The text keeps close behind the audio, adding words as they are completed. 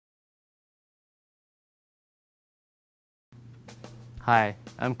Hi,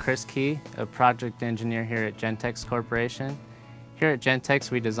 I'm Chris Kee, a project engineer here at Gentex Corporation. Here at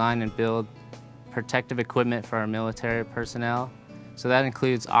Gentex, we design and build protective equipment for our military personnel. So that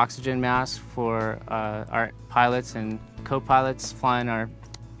includes oxygen masks for our pilots and co-pilots flying our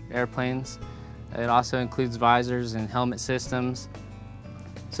airplanes. It also includes visors and helmet systems.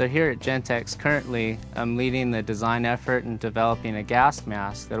 So here at Gentex, currently, I'm leading the design effort in developing a gas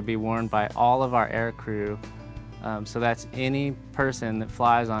mask that will be worn by all of our air crew. So that's any person that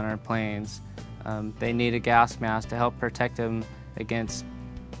flies on our planes. They need a gas mask to help protect them against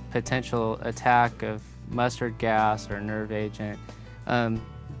potential attack of mustard gas or nerve agent.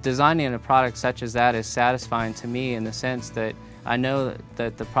 Designing a product such as that is satisfying to me in the sense that I know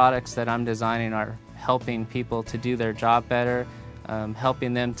that the products that I'm designing are helping people to do their job better,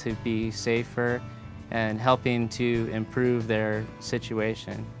 helping them to be safer, and helping to improve their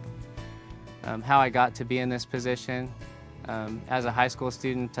situation. How I got to be in this position. As a high school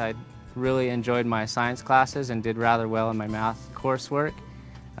student, I really enjoyed my science classes and did rather well in my math coursework.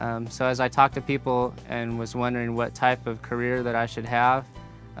 So as I talked to people and was wondering what type of career that I should have,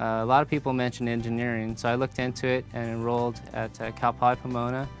 a lot of people mentioned engineering, so I looked into it and enrolled at Cal Poly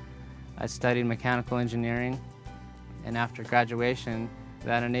Pomona. I studied mechanical engineering, and after graduation,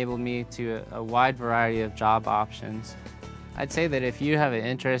 that enabled me to a wide variety of job options. I'd say that if you have an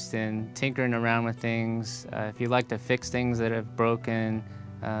interest in tinkering around with things, if you like to fix things that have broken,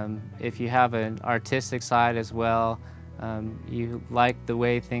 if you have an artistic side as well, you like the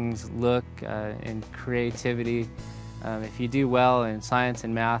way things look and creativity, if you do well in science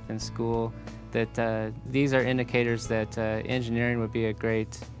and math in school, that these are indicators that engineering would be a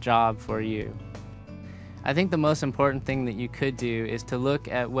great job for you. I think the most important thing that you could do is to look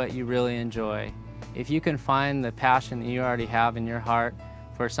at what you really enjoy. If you can find the passion that you already have in your heart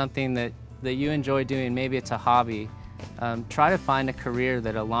for something that you enjoy doing, maybe it's a hobby, try to find a career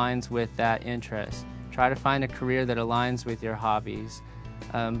that aligns with that interest. Try to find a career that aligns with your hobbies.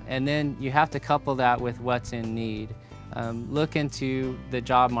 And then you have to couple that with what's in need. Look into the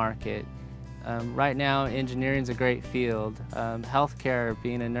job market. Right now, engineering is a great field. Healthcare,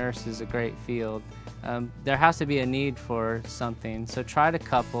 being a nurse, is a great field. There has to be a need for something, so try to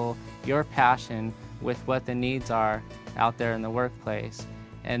couple your passion with what the needs are out there in the workplace.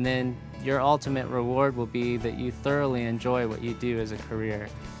 And then your ultimate reward will be that you thoroughly enjoy what you do as a career.